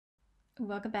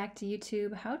Welcome back to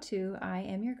YouTube How To. I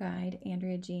am your guide,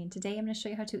 Andrea Jean. Today I'm going to show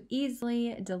you how to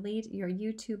easily delete your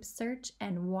YouTube search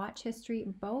and watch history,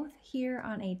 both here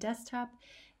on a desktop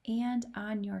and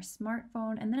on your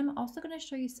smartphone. And then I'm also going to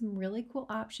show you some really cool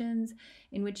options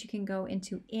in which you can go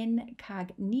into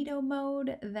incognito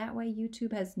mode. That way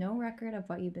YouTube has no record of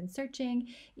what you've been searching.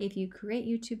 If you create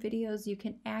YouTube videos, you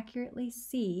can accurately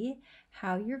see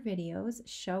how your videos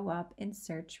show up in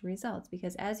search results,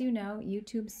 because as you know,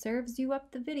 YouTube serves you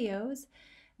up the videos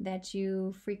that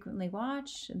you frequently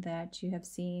watch, that you have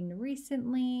seen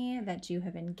recently, that you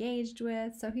have engaged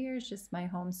with. So here's just my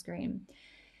home screen.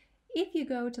 If you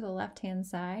go to the left-hand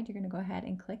side, you're going to go ahead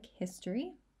and click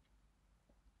History.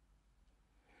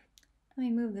 Let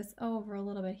me move this over a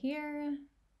little bit here.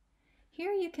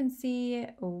 Here you can see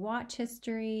watch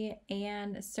history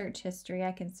and search history.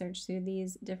 I can search through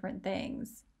these different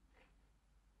things.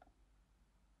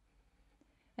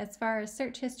 As far as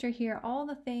search history here, all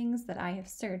the things that I have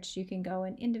searched, you can go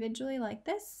in individually like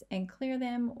this and clear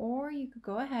them, or you could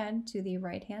go ahead to the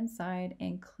right-hand side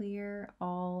and clear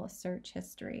all search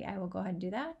history. I will go ahead and do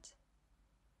that.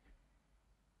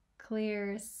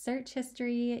 Clear search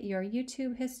history. Your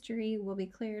YouTube history will be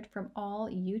cleared from all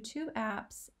YouTube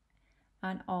apps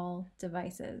on all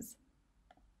devices.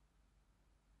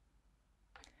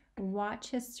 Watch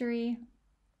history.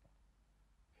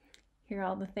 Here are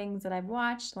all the things that I've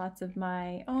watched, lots of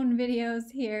my own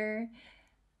videos here.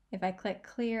 If I click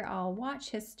clear all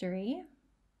watch history,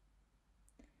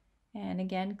 and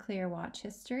again clear watch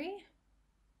history,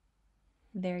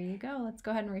 there you go. Let's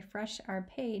go ahead and refresh our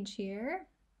page here.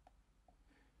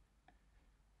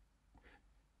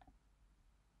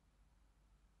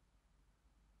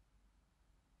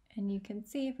 And you can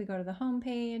see if we go to the home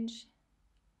page,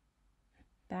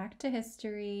 back to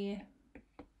history,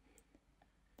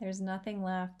 there's nothing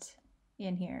left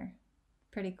in here.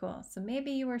 Pretty cool. So maybe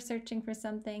you were searching for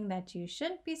something that you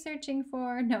shouldn't be searching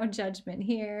for, no judgment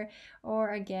here.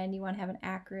 Or again, you want to have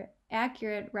an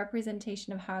accurate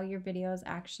representation of how your video is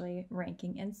actually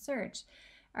ranking in search.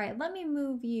 All right, let me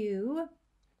move you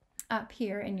up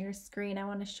here in your screen. I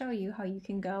want to show you how you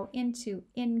can go into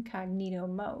incognito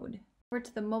mode. Over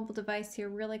to the mobile device here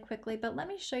really quickly, but let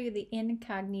me show you the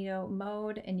incognito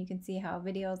mode, and you can see how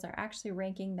videos are actually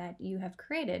ranking that you have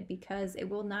created, because it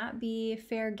will not be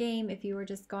fair game if you were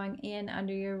just going in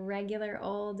under your regular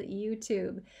old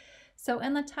YouTube. So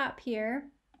in the top here,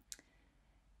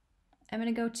 I'm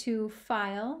going to go to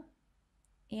File,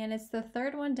 and it's the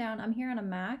third one down. I'm here on a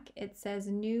Mac. It says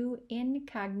New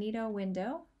Incognito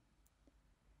Window.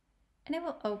 And it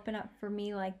will open up for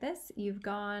me like this. You've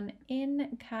gone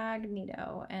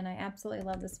incognito, and I absolutely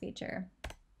love this feature.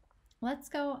 Let's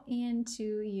go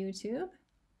into YouTube,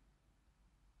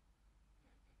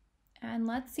 and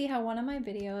let's see how one of my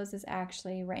videos is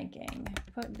actually ranking.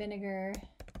 Put vinegar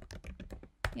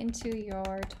into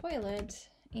your toilet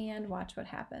and watch what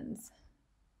happens.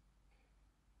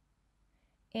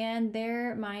 And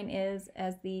there mine is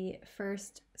as the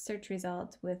first search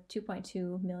result with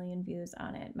 2.2 million views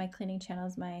on it. My cleaning channel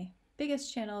is my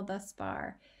biggest channel thus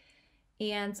far.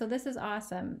 And so this is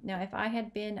awesome. Now, if I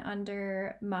had been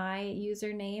under my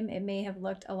username, it may have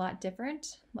looked a lot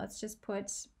different. Let's just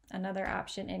put another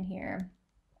option in here.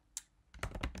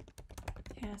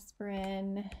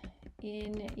 Aspirin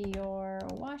in your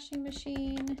washing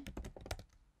machine.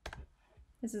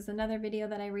 This is another video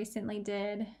that I recently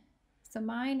did. So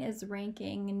mine is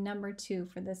ranking number 2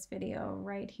 for this video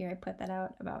right here. I put that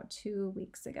out about 2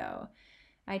 weeks ago.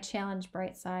 I challenged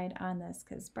Brightside on this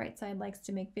because Brightside likes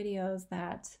to make videos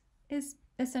that is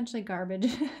essentially garbage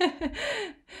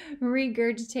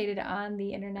regurgitated on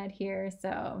the internet here.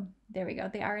 So there we go.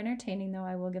 They are entertaining though,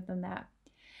 I will give them that.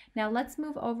 Now let's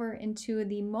move over into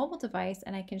the mobile device,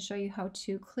 and I can show you how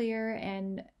to clear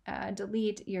and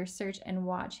delete your search and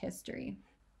watch history.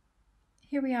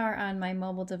 Here we are on my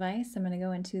mobile device. I'm going to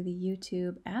go into the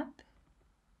YouTube app,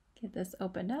 get this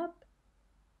opened up,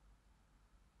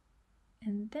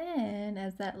 and then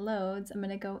as that loads, I'm going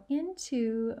to go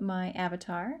into my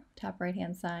avatar, top right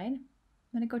hand side.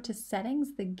 I'm going to go to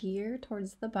settings, the gear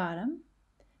towards the bottom,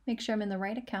 make sure I'm in the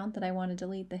right account that I want to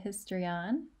delete the history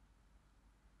on.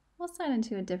 We'll sign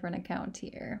into a different account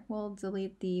here. We'll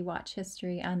delete the watch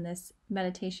history on this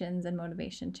meditations and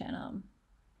motivation channel.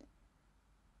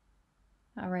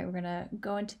 All right, we're gonna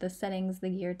go into the settings, the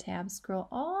gear tab, scroll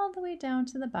all the way down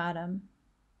to the bottom.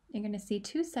 You're gonna see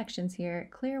 2 sections here,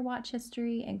 clear watch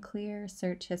history and clear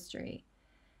search history.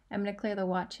 I'm gonna clear the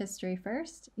watch history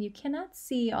first. You cannot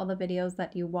see all the videos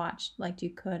that you watched like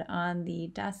you could on the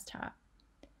desktop.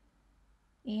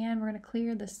 And we're gonna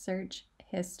clear the search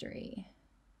history.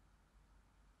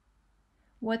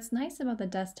 What's nice about the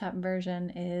desktop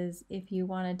version is if you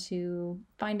wanted to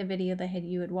find a video that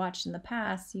you had watched in the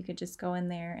past, you could just go in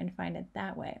there and find it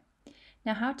that way.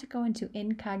 Now, how to go into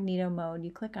incognito mode. You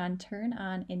click on turn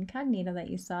on incognito that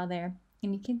you saw there,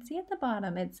 and you can see at the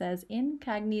bottom it says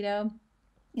incognito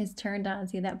is turned on.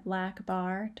 See that black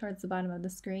bar towards the bottom of the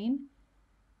screen?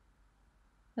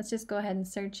 Let's just go ahead and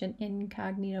search an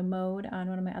incognito mode on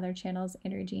one of my other channels,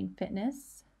 Andrea Jean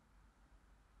Fitness.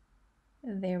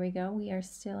 There we go. We are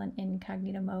still in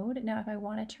incognito mode. Now, if I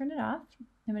want to turn it off,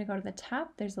 I'm going to go to the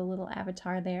top. There's a little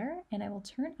avatar there, and I will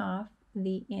turn off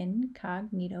the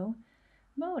incognito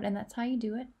mode, and that's how you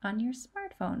do it on your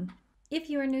smartphone.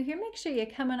 If you are new here, make sure you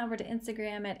come on over to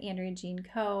Instagram at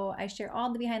AndreaJeanCo. I share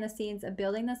all the behind the scenes of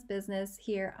building this business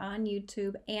here on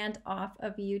YouTube and off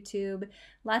of YouTube.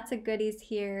 Lots of goodies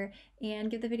here, and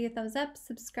give the video a thumbs up,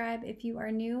 subscribe if you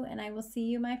are new, and I will see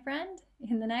you, my friend,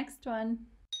 in the next one.